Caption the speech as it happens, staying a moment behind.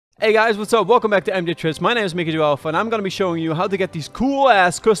Hey guys, what's up? Welcome back to MJ Trips. My name is Mickey Alpha, and I'm going to be showing you how to get these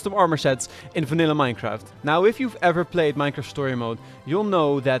cool-ass custom armor sets in vanilla Minecraft. Now, if you've ever played Minecraft Story Mode, you'll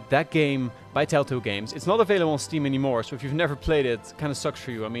know that that game by Telltale Games, it's not available on Steam anymore, so if you've never played it, it kind of sucks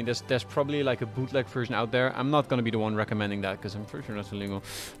for you. I mean, there's probably like a bootleg version out there. I'm not going to be the one recommending that, because I'm pretty sure that's illegal.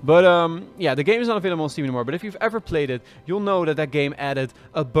 But, yeah, the game is not available on Steam anymore, but if you've ever played it, you'll know that that game added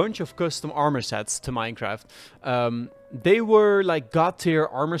a bunch of custom armor sets to Minecraft. They were like god tier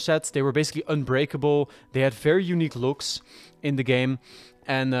armor sets. They were basically unbreakable. They had very unique looks in the game.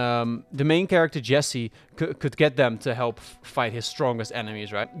 And the main character, Jesse, could get them to help fight his strongest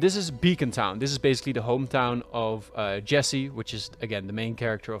enemies, right? This is Beacon Town. This is basically the hometown of Jesse, which is, again, the main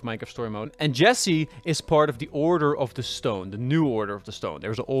character of Minecraft Story Mode. And Jesse is part of the Order of the Stone, the new Order of the Stone.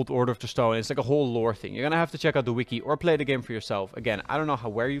 There's an old Order of the Stone. It's like a whole lore thing. You're going to have to check out the wiki or play the game for yourself. Again, I don't know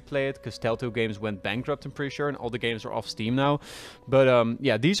where you play it, because Telltale Games went bankrupt, I'm pretty sure, and all the games are off Steam now. But,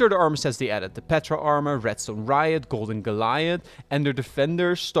 yeah, these are the armor sets they added. The Petra armor, Redstone Riot, Golden Goliath, Ender Defender,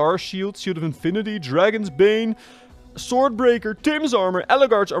 Star Shield, Shield of Infinity, Dragon's Bane, Swordbreaker, Tim's armor,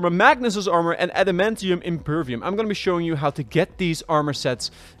 Eligard's armor, Magnus's armor, and Adamantium Impervium. I'm going to be showing you how to get these armor sets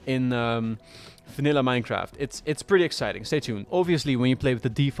in vanilla Minecraft. It's pretty exciting. Stay tuned. Obviously, when you play with the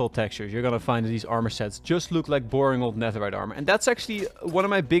default textures, you're going to find that these armor sets just look like boring old Netherite armor. And that's actually one of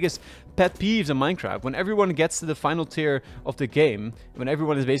my biggest pet peeves in Minecraft. When everyone gets to the final tier of the game, when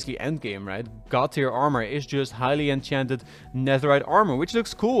everyone is basically endgame, right? God tier armor is just highly enchanted Netherite armor, which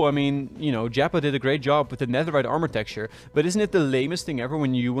looks cool. I mean, you know, Jappa did a great job with the Netherite armor texture, but isn't it the lamest thing ever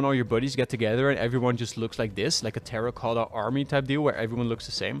when you and all your buddies get together and everyone just looks like this, like a terracotta army type deal where everyone looks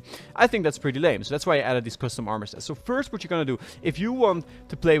the same? I think that's pretty lame. So that's why I added these custom armor sets. So first, what you're going to do, if you want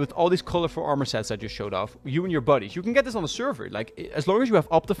to play with all these colorful armor sets I just showed off, you and your buddies, you can get this on the server. Like, as long as you have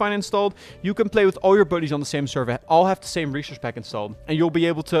Optifine installed, you can play with all your buddies on the same server, all have the same resource pack installed, and you'll be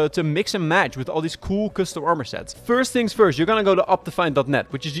able to mix and match with all these cool custom armor sets. First things first, you're going to go to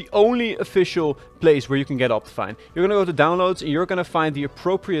optifine.net, which is the only official place where you can get Optifine. You're going to go to downloads, and you're going to find the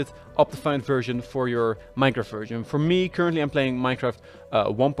appropriate Optifine version for your Minecraft version. For me, currently I'm playing Minecraft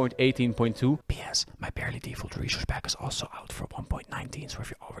 1.18.2. PS, my barely default resource pack is also out for 1.19, so if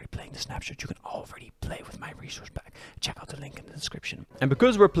you're already playing the snapshot, you can already play with my resource pack. Check out the link in the description. And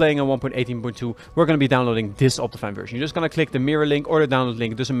because we're playing on 1.18.2, we're going to be downloading this Optifine version. You're just going to click the mirror link or the download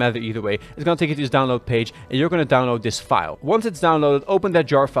link. It doesn't matter either way. It's going to take you to this download page, and you're going to download this file. Once it's downloaded, open that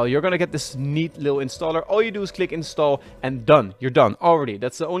jar file. You're going to get this neat little installer. All you do is click install, and done. You're done already.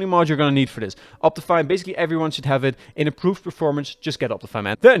 That's the only mod you're going to need for this. Optifine, basically everyone should have it in improved performance. Just get Optifine,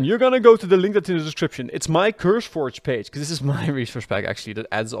 man. Then you're going to go to the link that's in the description. It's my CurseForge page, because this is my resource pack actually that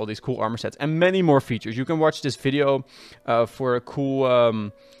adds all these cool armor sets and many more features. You can watch this video for a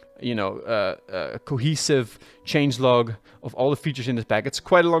cool cohesive changelog of all the features in this pack. It's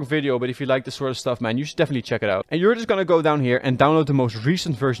quite a long video, but if you like this sort of stuff, man, you should definitely check it out. And you're just going to go down here and download the most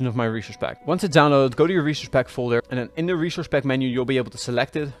recent version of my resource pack. Once it's downloaded, go to your resource pack folder, and then in the resource pack menu, you'll be able to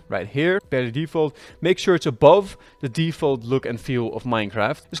select it right here, by the default. Make sure it's above the default look and feel of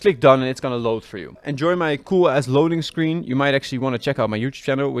Minecraft. Just click done, and it's going to load for you. Enjoy my cool ass loading screen. You might actually want to check out my YouTube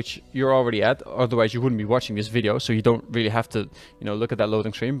channel, which you're already at. Otherwise, you wouldn't be watching this video, so you don't really have to, you know, look at that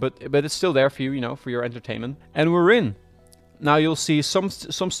loading screen. But it's still there for you, you know, for your entertainment. And we're in. Now you'll see some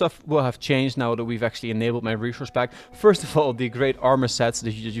stuff will have changed now that we've actually enabled my resource pack. First of all, the great armor sets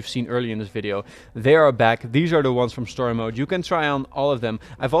that you've seen earlier in this video, they are back. These are the ones from story mode. You can try on all of them.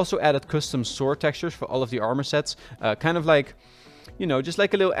 I've also added custom sword textures for all of the armor sets, kind of like, you know, just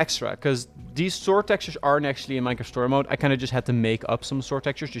like a little extra, because these sword textures aren't actually in Minecraft Story Mode. I kind of just had to make up some sword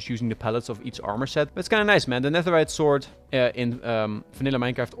textures just using the palettes of each armor set. But it's kind of nice, man. The Netherite sword in vanilla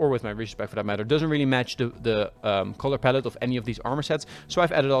Minecraft, or with my resource pack for that matter, doesn't really match the color palette of any of these armor sets. So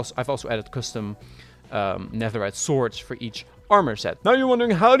I've also added custom Netherite swords for each armor set. Now you're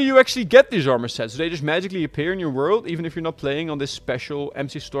wondering, how do you actually get these armor sets? Do they just magically appear in your world even if you're not playing on this special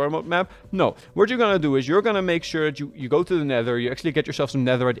MC Story Mode map? No. What you're gonna do is you're gonna make sure that you go to the nether, you actually get yourself some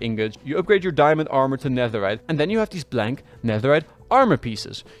netherite ingots, you upgrade your diamond armor to netherite, and then you have these blank netherite armor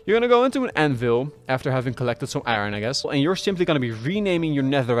pieces. You're gonna go into an anvil after having collected some iron, I guess, and you're simply gonna be renaming your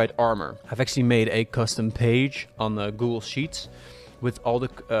netherite armor. I've actually made a custom page on Google Sheets with all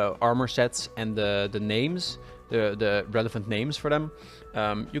the armor sets and the names, the relevant names for them.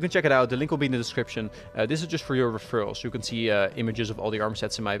 You can check it out. The link will be in the description. This is just for your referrals. You can see images of all the armor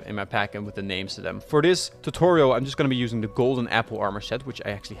sets in my pack and with the names to them. For this tutorial, I'm just going to be using the golden apple armor set, which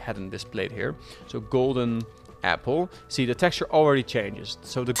I actually hadn't displayed here. So golden apple. See, the texture already changes.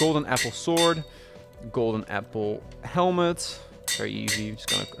 So the golden apple sword, golden apple helmet. Very easy.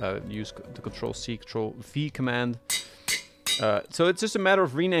 Just going to use the Control-C, Control-V command. So it's just a matter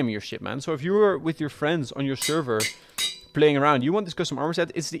of renaming your shit, man. So if you were with your friends on your server playing around, you want this custom armor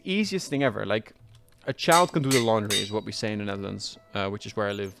set, it's the easiest thing ever. Like, a child can do the laundry, is what we say in the Netherlands, which is where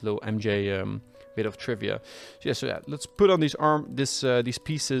I live. Little MJ bit of trivia. So yeah, let's put on these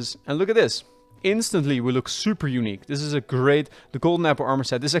pieces, and look at this. Instantly, we look super unique. This is the Golden Apple armor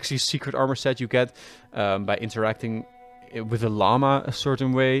set. This is actually a secret armor set you get by interacting with a llama a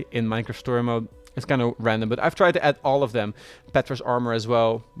certain way in Minecraft Story Mode. It's kind of random, but I've tried to add all of them. Petra's armor as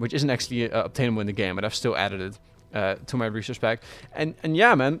well, which isn't actually obtainable in the game, but I've still added it to my resource pack. And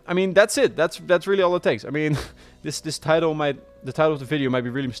yeah, man, I mean, that's it. That's really all it takes. I mean, the title of the video might be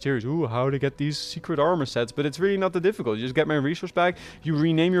really mysterious. Ooh, how to get these secret armor sets, but it's really not that difficult. You just get my resource pack, you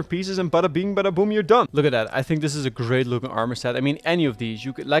rename your pieces, and bada bing, bada boom, you're done. Look at that. I think this is a great looking armor set. I mean, any of these,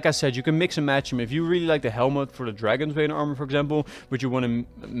 you could, like I said, you can mix and match them. If you really like the helmet for the Dragon's Bane armor, for example, but you want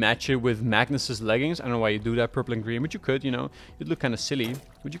to match it with Magnus's leggings, I don't know why you do that, purple and green, but you could, you know, it'd look kind of silly,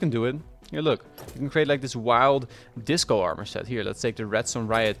 but you can do it. Here, look, you can create like this wild disco armor set. Here, let's take the Redstone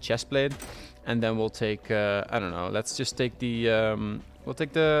Riot chestplate, and then we'll take, I don't know, let's just take the, we'll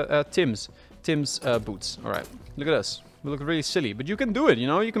take the Tim's boots. All right, look at us. We look really silly, but you can do it, you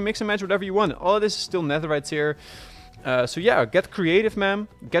know? You can mix and match whatever you want. All of this is still Netherites here. So yeah, get creative, man.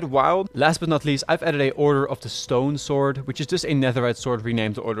 Get wild. Last but not least, I've added a Order of the Stone sword, which is just a Netherite sword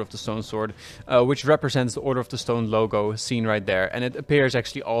renamed the Order of the Stone sword, which represents the Order of the Stone logo seen right there. And it appears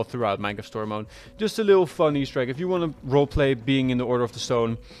actually all throughout Minecraft Story Mode. Just a little fun Easter egg. If you want to roleplay being in the Order of the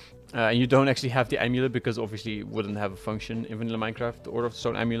Stone, and you don't actually have the amulet, because obviously it wouldn't have a function in vanilla Minecraft, the Order of the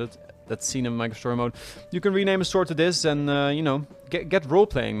Stone amulet that's seen in Minecraft Story Mode, you can rename a sword to this and, you know, get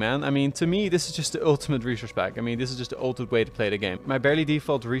role-playing, man. I mean, to me, this is just the ultimate resource pack. I mean, this is just the ultimate way to play the game. My barely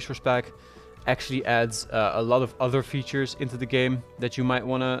default resource pack actually adds a lot of other features into the game that you might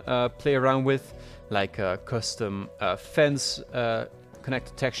want to play around with, like custom fence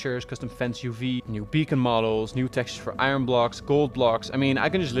connected textures, custom fence UV, new beacon models, new textures for iron blocks, gold blocks. I mean, I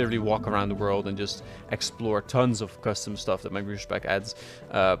can just literally walk around the world and just explore tons of custom stuff that my resource pack adds.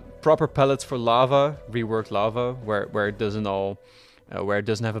 Proper pellets for lava, reworked lava, where it doesn't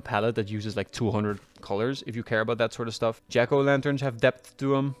have a palette that uses like 200 colors, if you care about that sort of stuff. Jack-o'-lanterns have depth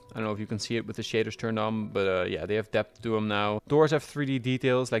to them. I don't know if you can see it with the shaders turned on, but yeah, they have depth to them now. Doors have 3D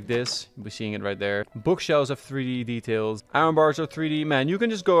details like this. You'll be seeing it right there. Bookshelves have 3D details. Iron bars are 3D. Man, you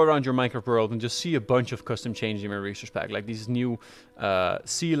can just go around your Minecraft world and just see a bunch of custom changes in your resource pack, like these new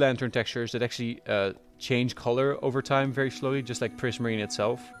sea lantern textures that actually change color over time very slowly, just like Prismarine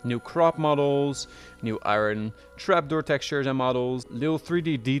itself. New crop models, new iron trapdoor textures and models, little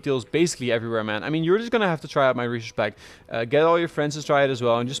 3D details basically everywhere, man. I mean, you're just gonna have to try out my resource pack. Get all your friends to try it as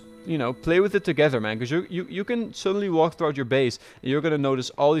well, and just, you know, play with it together, man, because you can suddenly walk throughout your base and you're gonna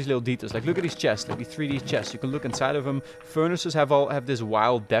notice all these little details. Like, look at these chests, like these 3D chests. You can look inside of them. Furnaces have this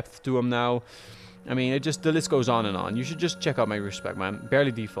wild depth to them now. I mean, the list goes on and on. You should just check out my resource pack, man.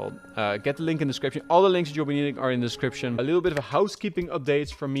 Barely default. Get the link in the description. All the links that you'll be needing are in the description. A little bit of a housekeeping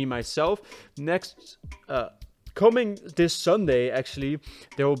updates from me myself. Next, coming this Sunday, actually,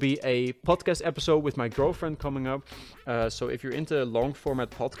 there will be a podcast episode with my girlfriend coming up. So if you're into long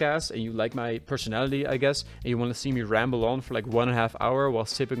format podcasts and you like my personality, I guess, and you want to see me ramble on for like 1.5 hours while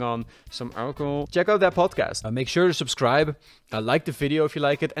sipping on some alcohol, check out that podcast. Make sure to subscribe, like the video if you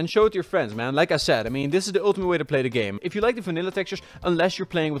like it, and show it to your friends, man. Like I said, I mean, this is the ultimate way to play the game. If you like the vanilla textures, unless you're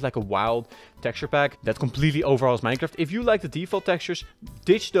playing with like a wild texture pack that completely overhauls Minecraft, if you like the default textures,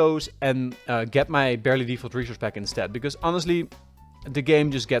 ditch those and get my barely default resource pack instead, because honestly, the game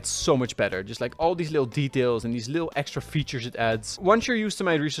just gets so much better. Just like all these little details and these little extra features it adds. Once you're used to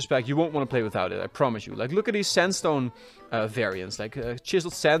my resource pack, you won't want to play without it, I promise you. Like, look at these sandstone variants. Like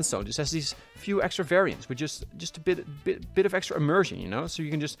chiseled sandstone just has these few extra variants with just a bit of extra immersion, you know? So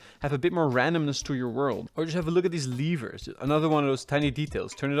you can just have a bit more randomness to your world. Or just have a look at these levers. Another one of those tiny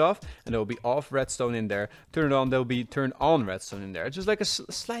details. Turn it off and there will be off redstone in there. Turn it on, there will be turned on redstone in there. It's just like a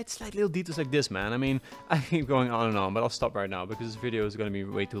slight little details like this, man. I mean, I keep going on and on, but I'll stop right now because this video is going to be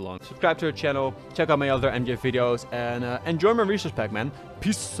way too long. Subscribe to our channel, check out my other MJ videos, and enjoy my resource pack, man.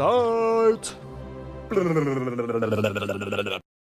 Peace out!